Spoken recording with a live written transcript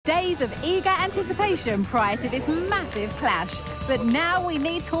Days of eager anticipation prior to this massive clash. But now we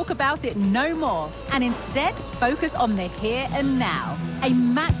need talk about it no more, and instead focus on the here and now. A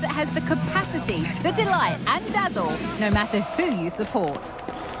match that has the capacity to delight and dazzle, no matter who you support.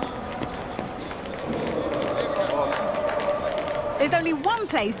 There's only one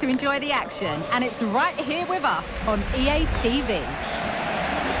place to enjoy the action, and it's right here with us on EA TV.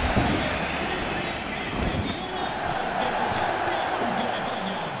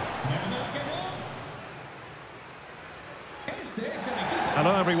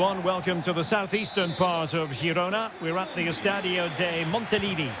 Hello everyone, welcome to the southeastern part of Girona. We're at the Estadi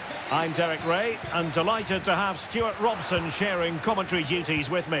Montilivi. I'm Derek Ray and delighted to have Stuart Robson sharing commentary duties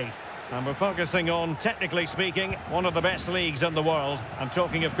with me. And we're focusing on, technically speaking, one of the best leagues in the world. I'm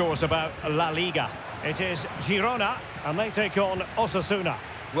talking, of course, about LaLiga. It is Girona and they take on Osasuna.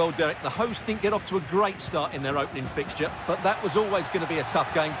 Well, Derek, the hosts didn't get off to a great start in their opening fixture, but that was always going to be a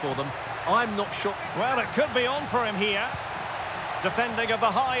tough game for them. I'm not sure... Well, it could be on for him here. Defending of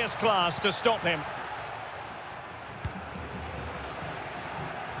the highest class to stop him.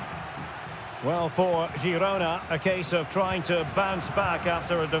 Well, for Girona, a case of trying to bounce back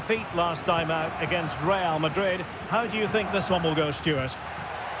after a defeat last time out against Real Madrid. How do you think this one will go, Stuart?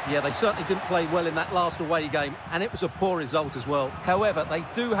 Yeah, they certainly didn't play well in that last away game, and it was a poor result as well. However, they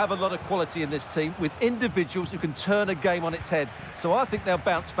do have a lot of quality in this team, with individuals who can turn a game on its head. So I think they'll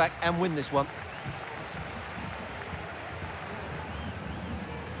bounce back and win this one.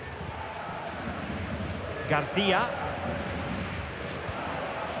 Garcia.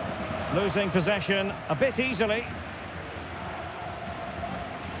 Losing possession a bit easily.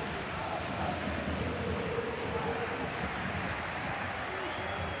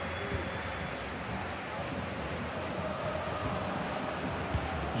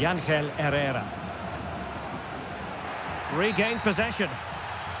 Ángel Herrera. Regained possession.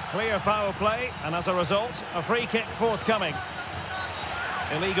 Clear foul play, and as a result, a free kick forthcoming.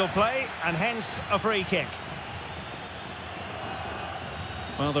 Illegal play, and hence a free kick.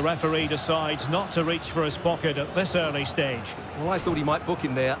 Well, the referee decides not to reach for his pocket at this early stage. Well, I thought he might book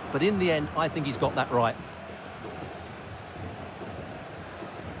him there, but in the end, I think he's got that right.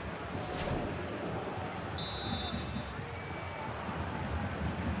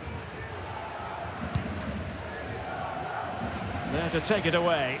 There to take it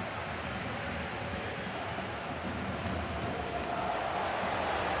away.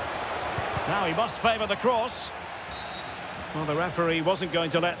 Now he must favour the cross. Well, the referee wasn't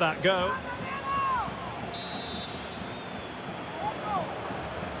going to let that go.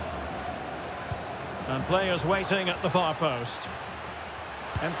 And players waiting at the far post.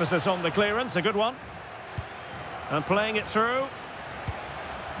 Emphasis on the clearance, a good one. And playing it through.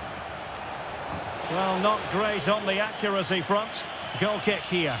 Well, not great on the accuracy front. Goal kick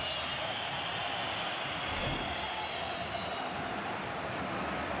here.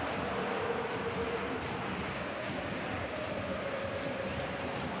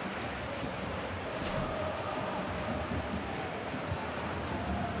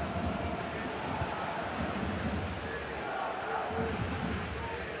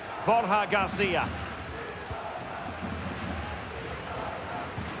 Garcia.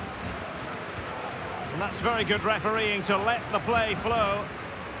 And that's very good refereeing to let the play flow.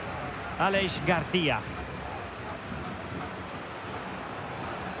 Garcia.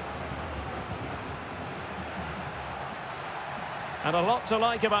 And a lot to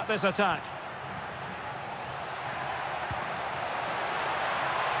like about this attack.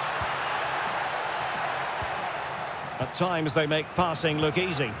 At times they make passing look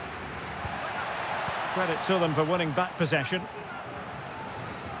easy. Credit to them for winning back possession.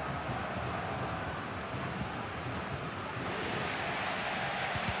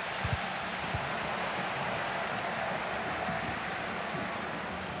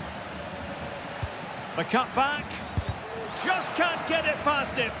 The cut back. Just can't get it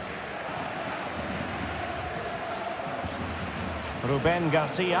past him.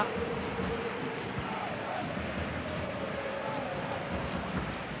 Garcia.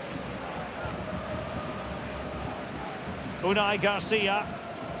 Garcia.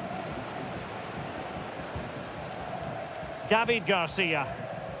 David Garcia.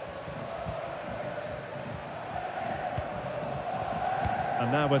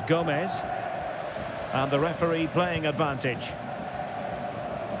 And now with Gomez. And the referee playing advantage.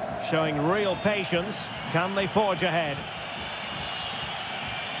 Showing real patience. Can they forge ahead?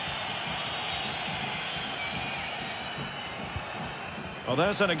 Well,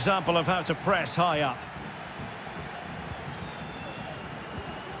 there's an example of how to press high up.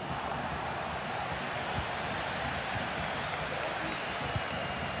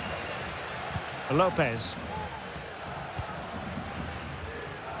 Lopez.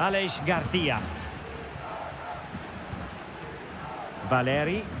 Alex Garcia.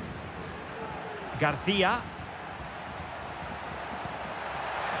 Valeri. Garcia.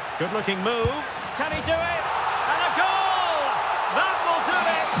 Good-looking move. Can he do it? And a goal! That will do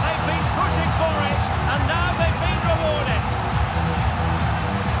it. They've been pushing for it, and now they've been rewarded.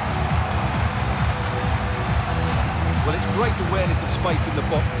 Well, it's great awareness of space in the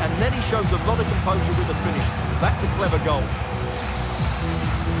box, and then he shows a lot of composure with the finish. That's a clever goal.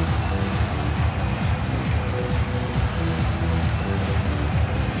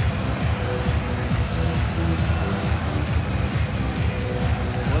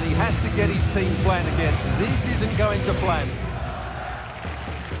 Well, he has to get his team playing again. This isn't going to plan.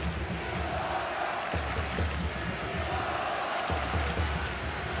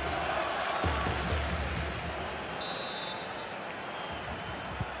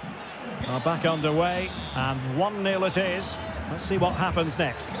 Are back underway, and 1-0 it is. Let's see what happens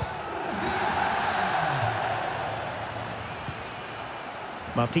next.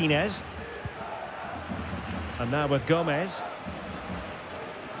 Martinez. And now with Gomez.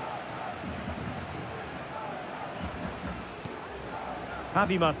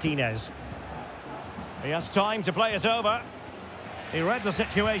 Javi Martinez. He has time to play it over. He read the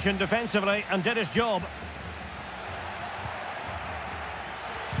situation defensively and did his job.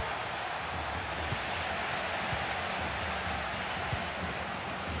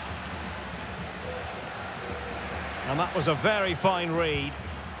 And that was a very fine read.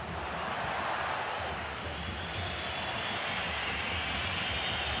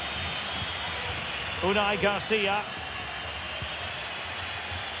 Unai Garcia.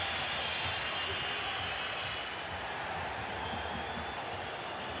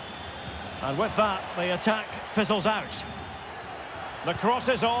 And with that, the attack fizzles out. The cross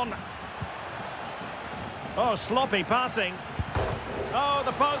is on. Oh, sloppy passing. Oh,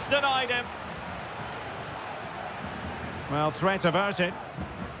 the post denied him. Well, threat averted.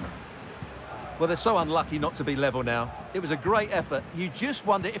 Well, they're so unlucky not to be level now. It was a great effort. You just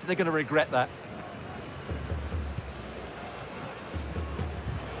wonder if they're going to regret that.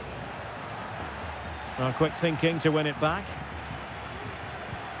 Well, quick thinking to win it back.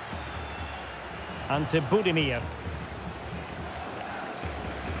 And to Budimir.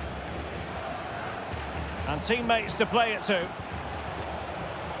 And teammates to play it to.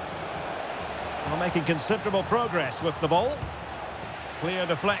 Well, making considerable progress with the ball. Clear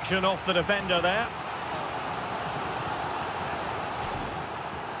deflection off the defender there.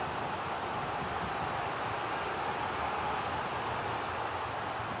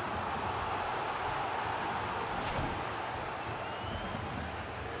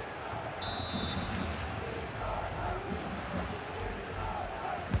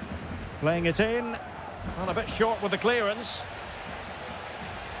 Playing it in. Well, a bit short with the clearance.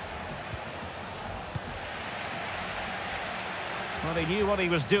 Well, he knew what he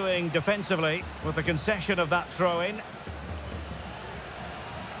was doing defensively with the concession of that throw-in.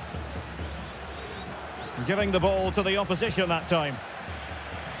 Giving the ball to the opposition that time.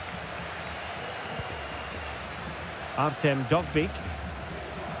 Artem Dovbyk.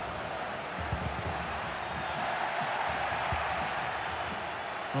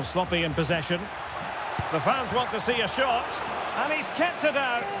 Well, sloppy in possession. The fans want to see a shot. And he's kept it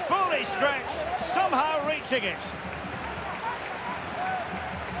out, fully stretched, somehow reaching it.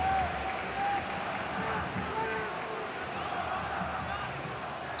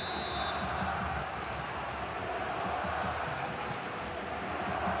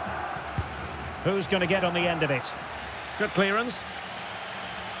 Who's going to get on the end of it? Good clearance.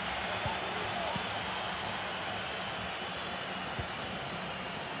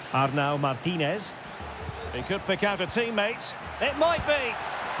 Arnau Martinez. He could pick out a teammate. It might be.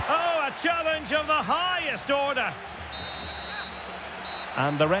 Oh, a challenge of the highest order.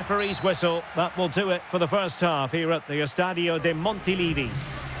 And the referee's whistle. That will do it for the first half here at the Estadio de Montilivi.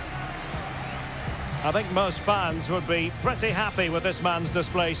 I think most fans would be pretty happy with this man's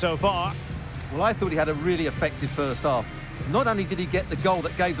display so far. Well, I thought he had a really effective first half. Not only did he get the goal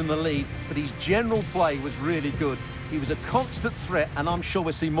that gave them the lead, but his general play was really good. He was a constant threat, and I'm sure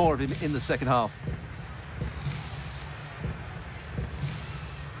we'll see more of him in the second half.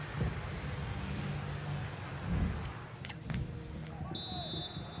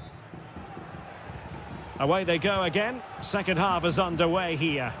 Away they go again. Second half is underway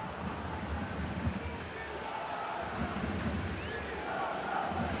here.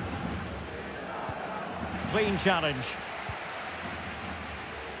 Clean challenge.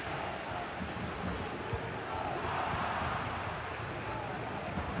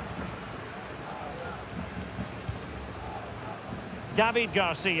 David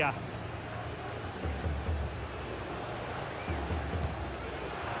Garcia.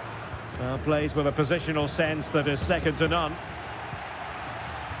 Well, plays with a positional sense that is second to none.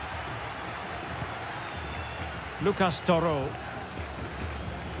 Lucas Toro.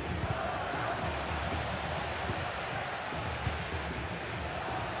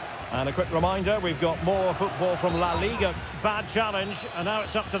 And a quick reminder, we've got more football from La Liga. Bad challenge, and now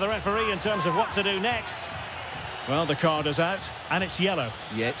it's up to the referee in terms of what to do next. Well, the card is out, and it's yellow.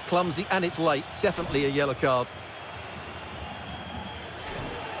 Yeah, it's clumsy and it's late. Definitely a yellow card.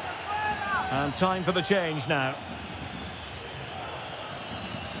 And time for the change now.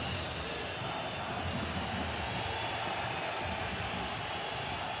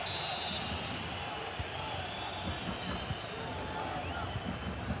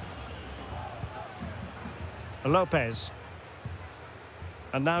 Lopez.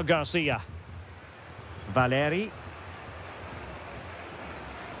 And now Garcia. Valeri.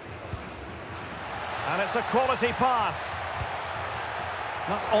 And it's a quality pass.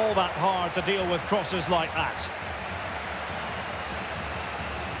 Not all that hard to deal with crosses like that.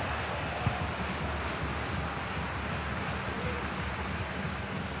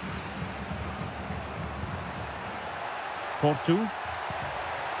 Porto.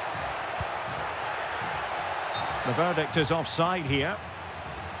 The verdict is offside here.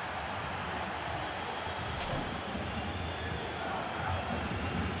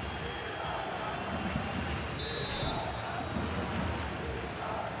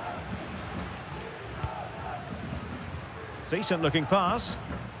 Decent looking pass.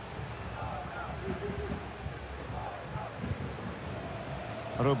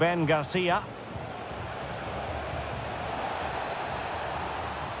 Ruben Garcia.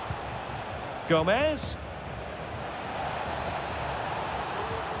 Gomez.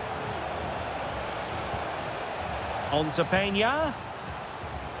 On to Peña.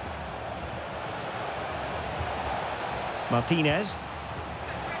 Martinez.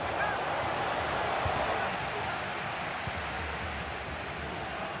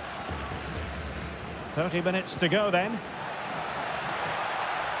 "30 minutes to go then."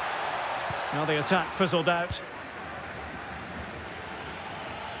 Now the attack fizzled out.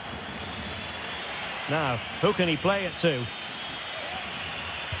 Now, who can he play it to?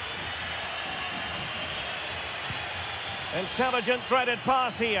 Intelligent threaded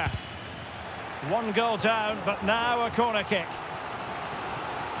pass here. One goal down, but now a corner kick.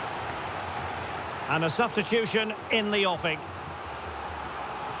 And a substitution in the offing.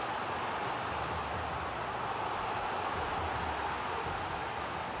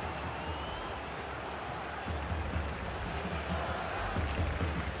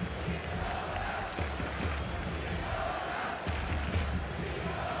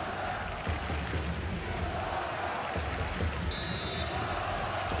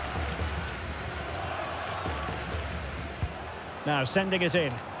 Now sending it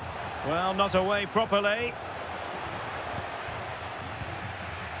in. Well, not away properly.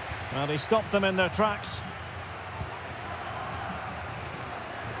 Well, he stopped them in their tracks.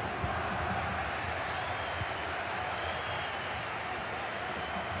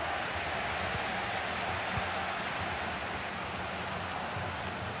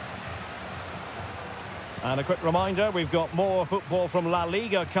 And a quick reminder, we've got more football from La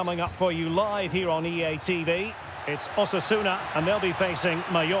Liga coming up for you live here on EA TV. It's Osasuna, and they'll be facing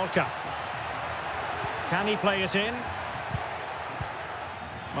Mallorca. Can he play it in?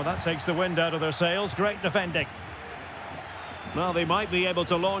 Well, that takes the wind out of their sails. Great defending. Well, they might be able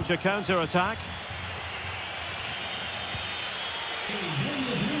to launch a counter-attack.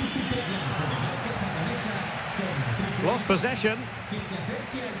 Lost possession.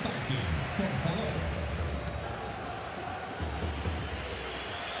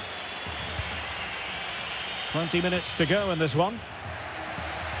 20 minutes to go in this one.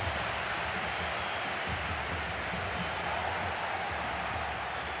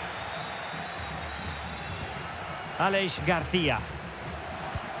 Alex Garcia.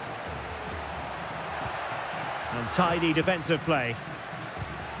 And tidy defensive play.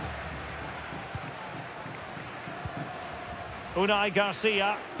 Unai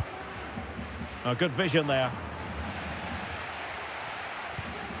Garcia. Oh, good vision there.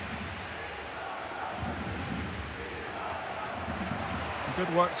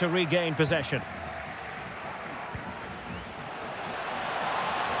 Good work to regain possession.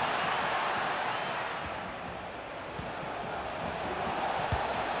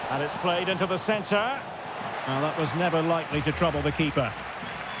 And it's played into the centre. Well, that was never likely to trouble the keeper.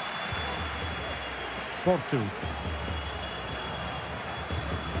 Porto.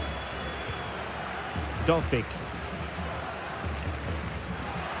 Dopic.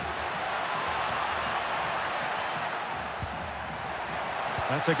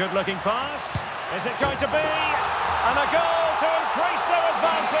 That's a good-looking pass. Is it going to be? And a goal to increase their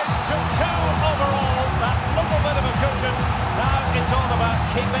advantage to 2 overall. That little bit of a cushion. Now it's all about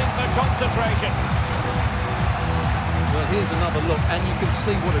keeping the concentration. Well, here's another look, and you can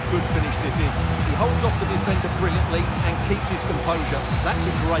see what a good finish this is. He holds off the defender brilliantly and keeps his composure. That's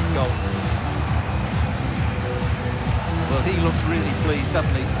a great goal. Well, he looks really pleased,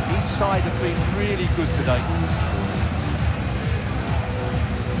 doesn't he? His side have been really good today.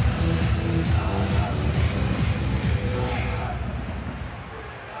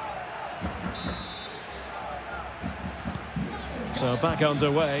 So back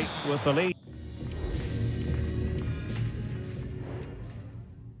underway with the lead.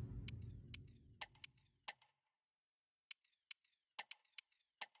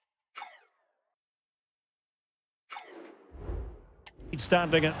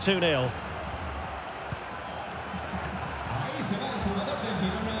 Standing at 2-0.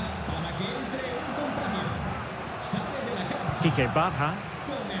 Quique Barja.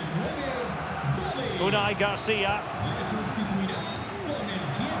 Unai Garcia.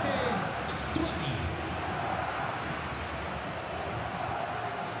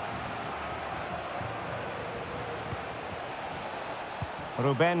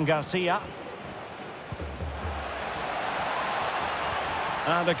 Ruben Garcia.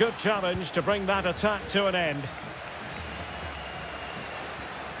 And a good challenge to bring that attack to an end.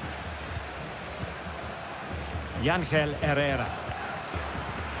 Yangel Herrera.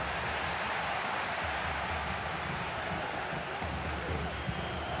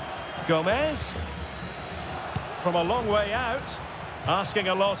 Gomez. From a long way out. Asking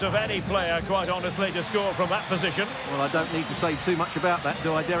a lot of any player, quite honestly, to score from that position. Well, I don't need to say too much about that,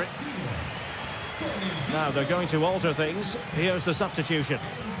 do I, Derek? Now they're going to alter things. Here's the substitution.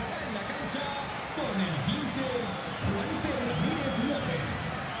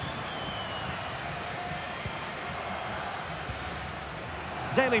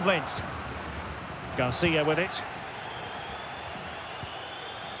 Daily Blitz. Garcia with it.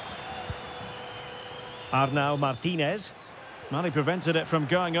 Arnau Martinez. Well, he prevented it from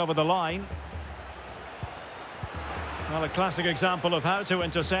going over the line. Well, a classic example of how to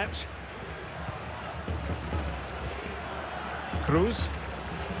intercept. Cruz.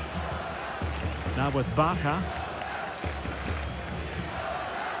 Now with Barca.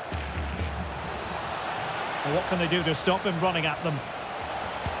 Well, what can they do to stop him running at them?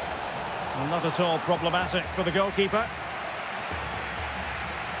 Well, not at all problematic for the goalkeeper.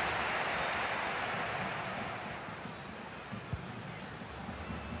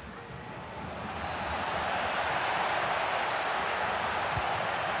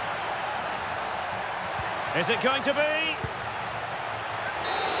 Is it going to be?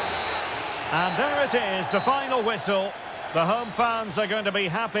 And there it is, the final whistle. The home fans are going to be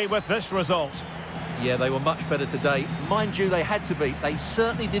happy with this result. Yeah, they were much better today. Mind you, they had to be. They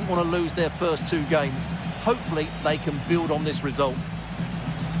certainly didn't want to lose their first 2 games. Hopefully, they can build on this result.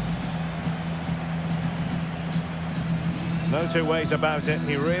 No two ways about it.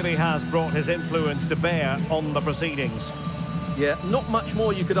 He really has brought his influence to bear on the proceedings. Yeah, not much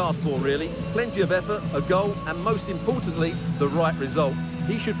more you could ask for, really. Plenty of effort, a goal, and most importantly, the right result.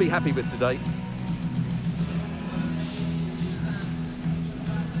 He should be happy with today.